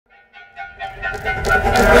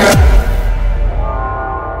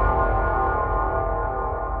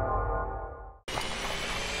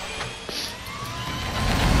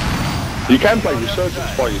You can play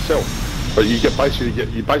Resurgence by yourself, but you basically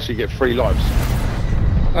get 3 lives.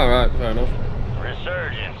 Alright, fair enough.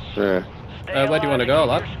 Resurgence. Yeah. Where do you want to go,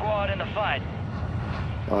 lad? Your squad in the fight.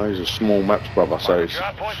 Oh, these are small maps, brother, so it's...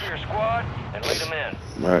 Drop point for your squad and lead them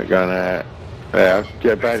in. Right, going out. Yeah,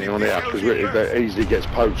 get a bounty on it because it easily gets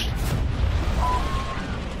poached.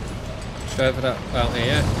 Straight for that bounty,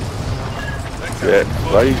 yeah. Yeah,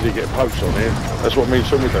 they easily get poached on here. That's what me and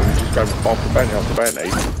Sonny do. We just go after bounty,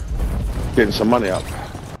 getting some money up.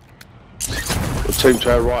 The team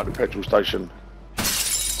to our right at the petrol station.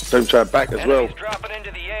 Team to our back as well. Enemies dropping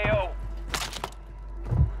into the AO.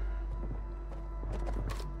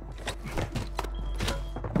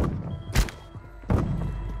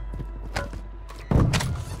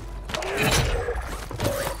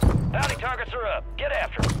 Bounty targets are up. Get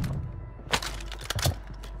after them.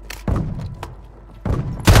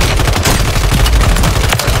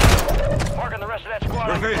 Marking the rest of that squad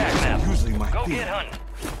on your attack map. Usually my Go thing. get hunting.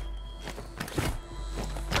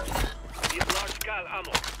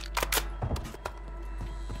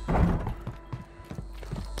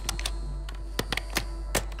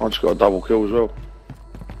 I just got a double kill as well.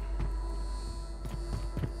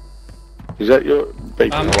 Is that your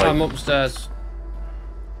beacon away? I'm upstairs.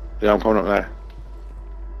 Yeah, I'm coming up there.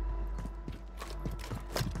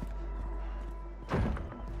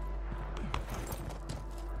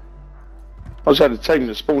 I just had a team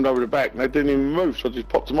that spawned over the back and they didn't even move, so I just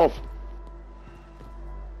popped them off.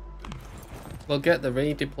 We'll get the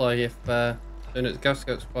redeploy if soon as gas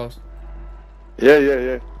gets close.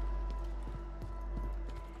 Yeah.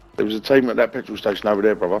 There was a team at that petrol station over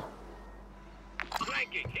there, brother.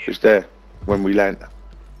 It's there when we land.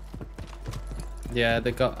 Yeah,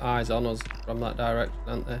 they got eyes on us from that direction,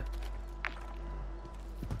 haven't they?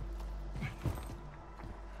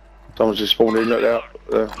 Someone's just spawned in, look out.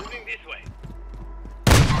 Moving this way.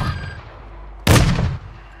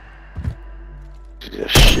 This is a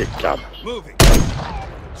shit gun. Moving.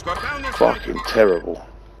 Squad down this Fucking terrible.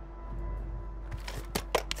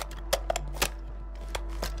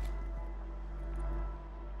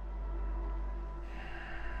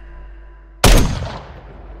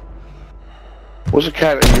 What's a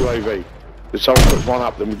counter UAV? If someone puts one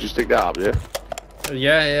up, then we just stick that up, yeah?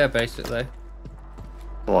 Yeah, basically.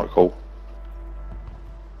 Alright, cool.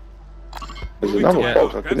 There's another Yeah.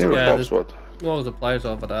 box, I can hear Yeah, a box. there's- What? Loads of players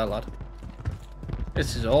over there, lad.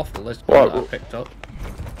 This is awful, this Right, one that I well- picked up.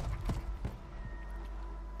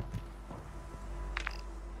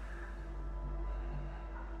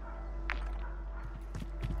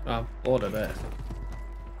 I'm bored of this.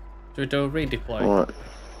 Do we do a redeploy? Alright.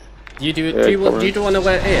 You do. Yeah, do you probably. want to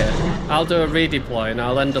wait here? I'll do a redeploy and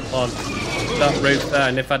I'll end up on that roof there.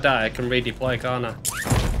 And if I die, I can redeploy, can't I?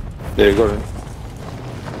 Yeah, you got it.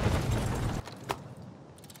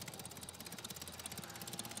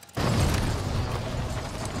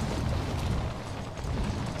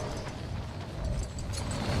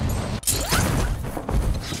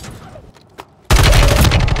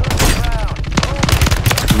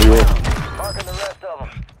 Marking the rest of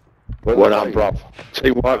them. Well done, bruv.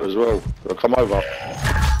 Team wipe as well. They'll come over.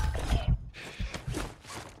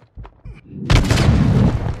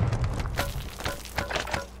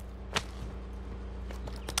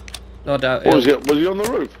 No doubt. What was it? Was he on the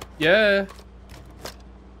roof? Yeah.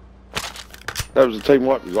 That was the team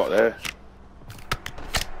wipe we got there.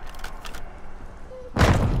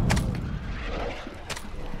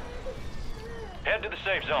 Head to the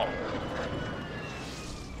safe zone.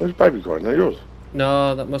 Where's baby crying? They're yours.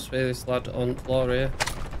 No, that must be this lad on the floor here.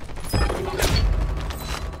 We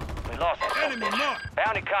lost that Enemy bitch. marked.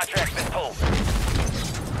 Bounty contract's been pulled.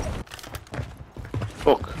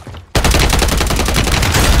 Fuck.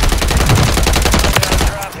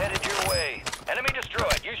 Drop headed your way. Enemy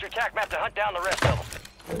destroyed. Use your TAC map to hunt down the rest of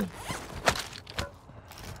them.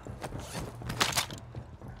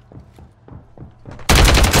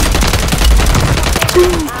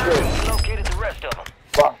 Located the rest of them.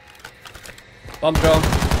 Fuck. Bomb drone.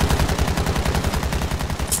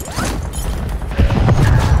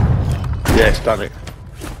 Yes, done it.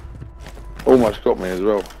 Almost got me as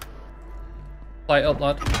well. Light up,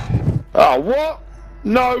 lad. Oh, what?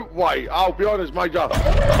 No way. Oh, behind us, Major. Up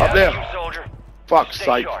Down there. you, soldier. Fuck's Stay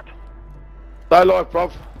sake. sharp. Stay alive,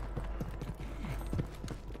 bruv.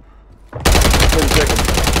 10 seconds.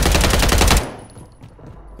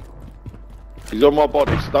 He's on my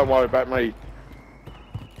body, so don't worry about me.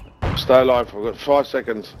 Stay alive. I've got 5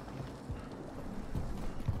 seconds.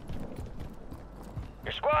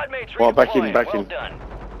 Your squad mates Right, back in, redeploying. back Well in. done.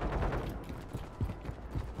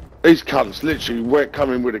 These cunts literally weren't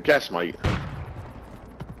coming with a gas, mate.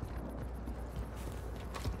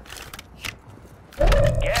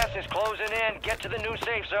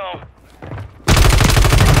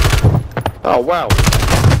 Oh wow!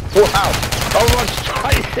 Wow! I run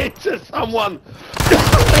straight into someone.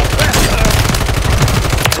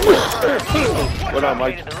 Well done,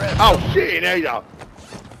 mate. Oh shit, in here.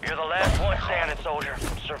 You're the last one standing, soldier.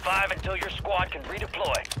 Survive until your squad can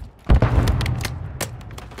redeploy.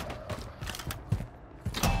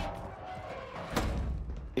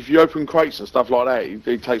 If you open crates and stuff like that,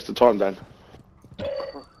 he takes the time down.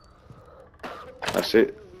 That's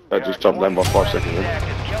it. I just jumped down by 5 seconds.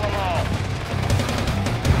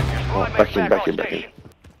 Oh, back in.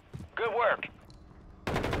 Good work.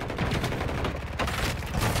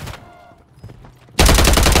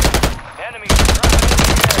 Enemies are dropping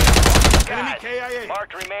into the area. Enemy Guys, KIA.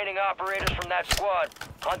 marked remaining operators from that squad.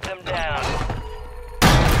 Hunt them down.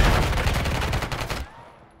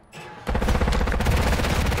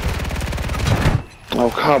 Oh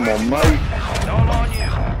come on, mate! All on you.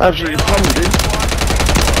 Absolutely pummeled him.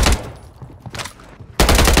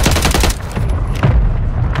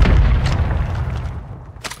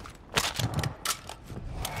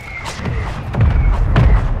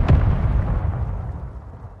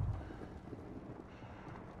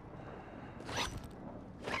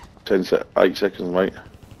 Ten 8 seconds, mate.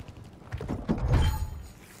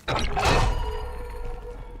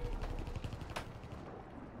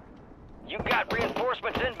 You got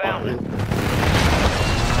reinforcements inbound.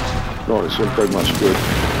 Not it's going to do much good.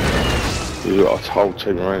 You've got a whole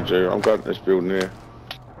team around you. I'm going to this building here.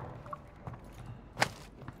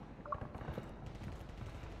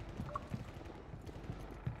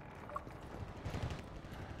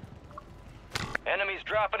 Enemies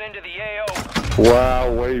dropping into the AO. Wow,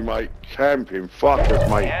 mate. Camping. Fuckers,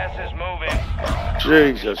 mate. Gas is moving.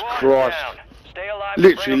 Jesus Squad Christ. down. Stay alive.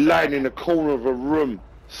 Literally and bring 'em laying back. in the corner of a room.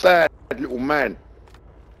 Sad little man.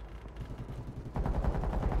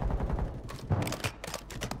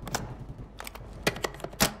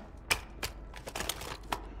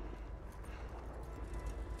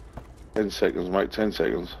 Ten seconds, mate. 10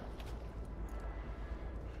 seconds.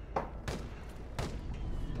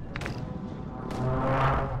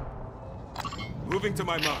 Moving to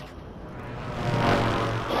my mark.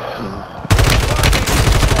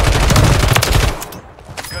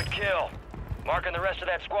 Good kill. Marking the rest of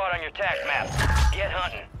that squad on your tac map. Get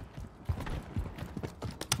hunting.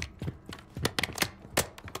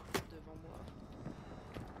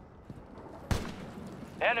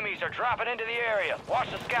 Enemies are dropping into the area.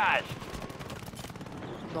 Watch the skies.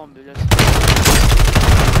 Non, mais là.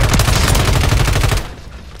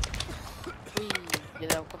 Oui, il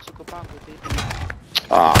y a encore ce copain à côté.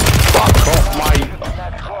 Ah, fuck off, mate.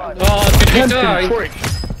 That squad. Oh, did you die? Prick.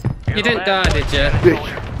 You didn't die, did you?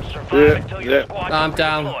 Survive until your yeah. squad I'm can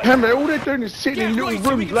down. redeploy. Damn it, all they're doing is sitting in little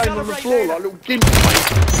rooms laying on the floor like little gimps,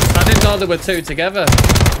 mate. I didn't know there were two together.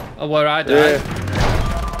 Or where I died. Yeah.